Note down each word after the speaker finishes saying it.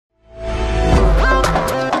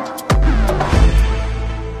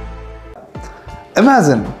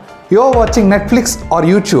Imagine you're watching Netflix or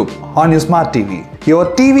YouTube on your smart TV.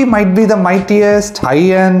 Your TV might be the mightiest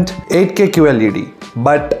high-end 8K QLED,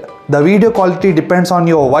 but the video quality depends on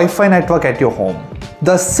your Wi-Fi network at your home.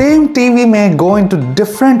 The same TV may go into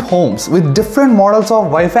different homes with different models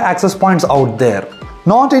of Wi-Fi access points out there.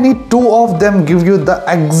 Not any two of them give you the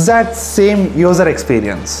exact same user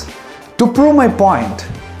experience. To prove my point,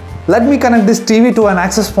 let me connect this TV to an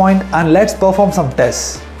access point and let's perform some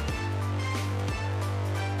tests.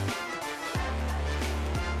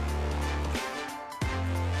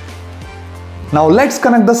 Now let's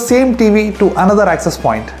connect the same TV to another access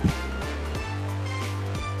point.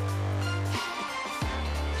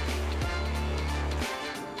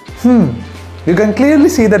 You can clearly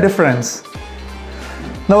see the difference.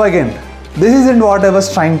 Now again, this isn't what I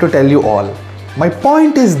was trying to tell you all. My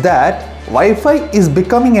point is that Wi-Fi is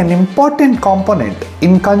becoming an important component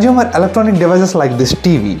in consumer electronic devices like this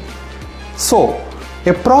TV. So,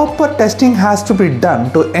 a proper testing has to be done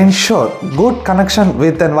to ensure good connection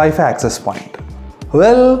with an Wi-Fi access point.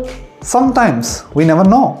 Well, sometimes we never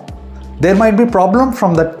know. There might be problem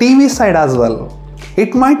from the TV side as well.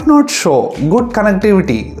 It might not show good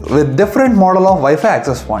connectivity with different model of Wi-Fi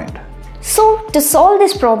access point. So to solve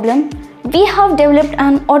this problem, we have developed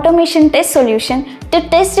an automation test solution to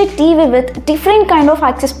test a TV with different kind of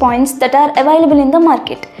access points that are available in the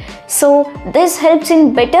market. So this helps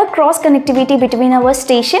in better cross connectivity between our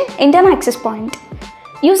station and an access point.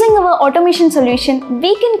 Using our automation solution,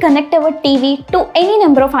 we can connect our TV to any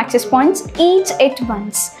number of access points each at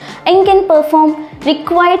once and can perform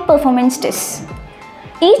required performance tests.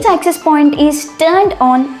 Each access point is turned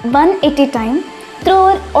on one at a time through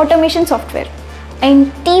our automation software,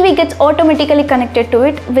 and TV gets automatically connected to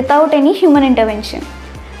it without any human intervention.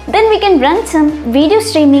 Then we can run some video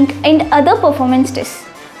streaming and other performance tests.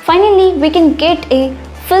 Finally, we can get a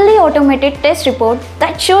fully automated test report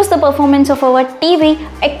that shows the performance of our TV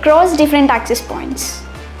across different access points.